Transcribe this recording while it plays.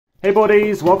Hey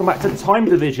buddies, welcome back to Time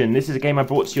Division. This is a game I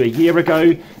brought to you a year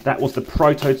ago. That was the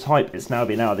prototype. It's now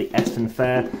been out of the Essen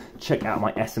Fair. Check out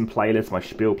my Essen playlist, my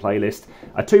Spiel playlist.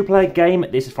 A two-player game.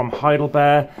 This is from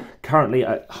Heidelberg, currently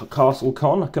at Castle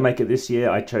Con. I can make it this year.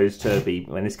 I chose to be,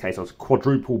 in this case, I was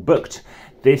quadruple booked.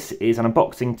 This is an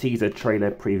unboxing teaser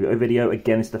trailer preview video.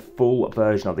 Again, it's the full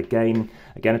version of the game.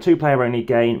 Again, a two-player only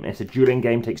game. It's a dueling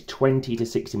game. Takes 20 to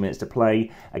 60 minutes to play.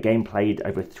 A game played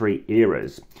over 3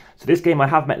 eras. So this game, I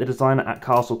have met the designer at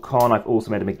Castle Con. I've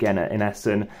also met him again in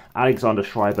Essen. Alexander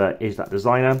Schreiber is that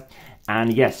designer.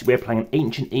 And yes, we're playing in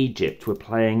ancient Egypt. We're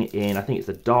playing in, I think it's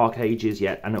the Dark Ages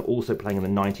yet, and we're also playing in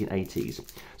the 1980s.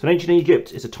 So in ancient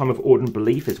Egypt, it's a time of order and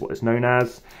belief, is what it's known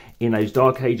as. In those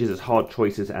Dark Ages, it's hard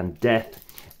choices and death,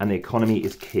 and the economy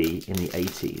is key in the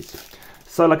 80s.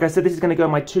 So like I said, this is going to go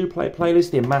on my two-player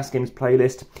playlist, the AmassGames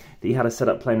playlist, the How to Set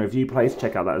Up, Play and Review playlist.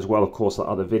 Check out that as well, of course, that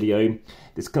other video.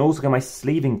 This can also go on my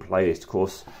sleeving playlist, of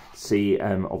course. See,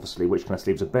 obviously, which kind of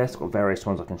sleeves are best. Got various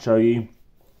ones I can show you.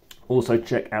 Also,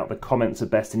 check out the comments are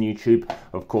best in YouTube.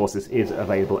 Of course, this is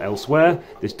available elsewhere.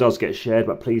 This does get shared,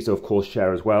 but please do, of course,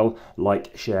 share as well.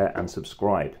 Like, share, and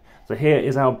subscribe. So here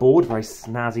is our board, very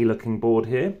snazzy looking board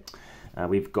here.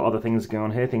 We've got other things going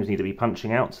on here, things we need to be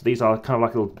punching out. So these are kind of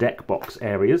like little deck box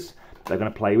areas they're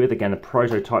going to play with. Again, the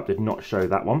prototype did not show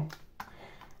that one.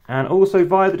 And also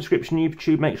via the description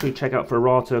YouTube, make sure you check out for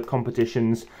errata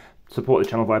competitions. Support the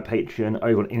channel via Patreon,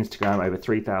 over on Instagram, over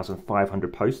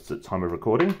 3,500 posts at time of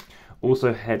recording.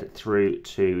 Also head through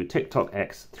to TikTok,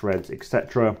 X, Threads,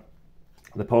 etc.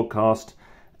 The podcast,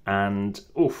 and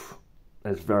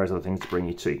there's various other things to bring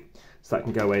you to. So that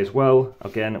can go away as well.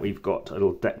 Again, we've got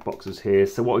little deck boxes here.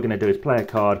 So what we're going to do is play a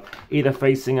card, either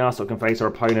facing us or can face our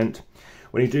opponent.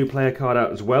 When you do play a card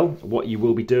out as well, what you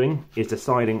will be doing is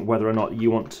deciding whether or not you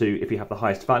want to, if you have the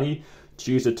highest value,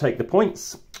 choose to take the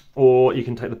points, or you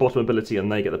can take the bottom ability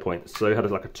and they get the points. So how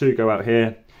does like a 2 go out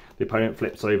here? The opponent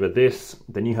flips over this,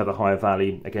 then you have a higher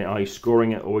value. Again, are you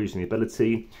scoring it or using the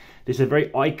ability? This is a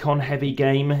very icon-heavy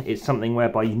game. It's something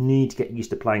whereby you need to get used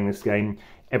to playing this game.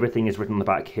 Everything is written on the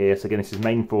back here. So again, this is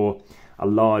made for a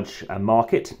large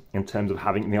market in terms of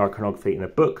having the iconography in a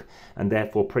book, and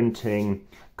therefore printing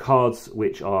cards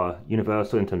which are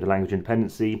universal in terms of language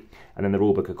independency, and then the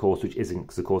rulebook, of course, which isn't,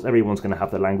 because of course everyone's going to have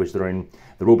their language, the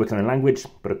rulebook in their own language,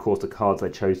 but of course the cards they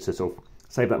chose to sort of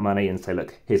save that money and say,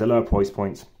 look, here's a lower price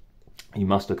point, you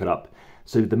must look it up.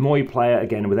 So the more you play it,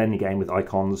 again, with any game with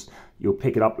icons, you'll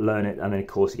pick it up, learn it, and then of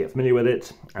course you get familiar with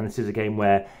it. And this is a game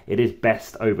where it is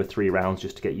best over 3 rounds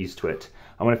just to get used to it.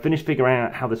 I'm going to finish figuring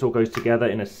out how this all goes together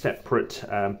in a separate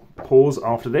pause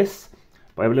after this.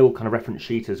 But I have a little kind of reference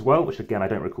sheet as well, which again I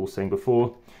don't recall seeing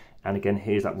before. And again,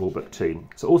 here's that rulebook too.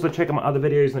 So also check out my other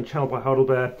videos on the channel by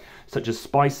Heidelberg, such as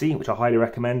Spicy, which I highly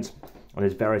recommend. And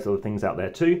there's various other things out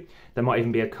there too. There might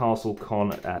even be a Castle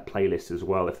Con playlist as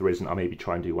well. If there isn't, I'll maybe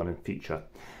try and do one in the future.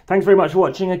 Thanks very much for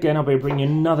watching. Again, I'll be bringing you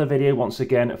another video once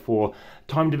again for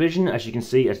Time Division. As you can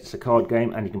see, it's a card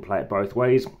game and you can play it both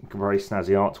ways. Very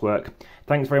snazzy artwork.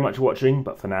 Thanks very much for watching,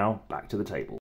 but for now, back to the table.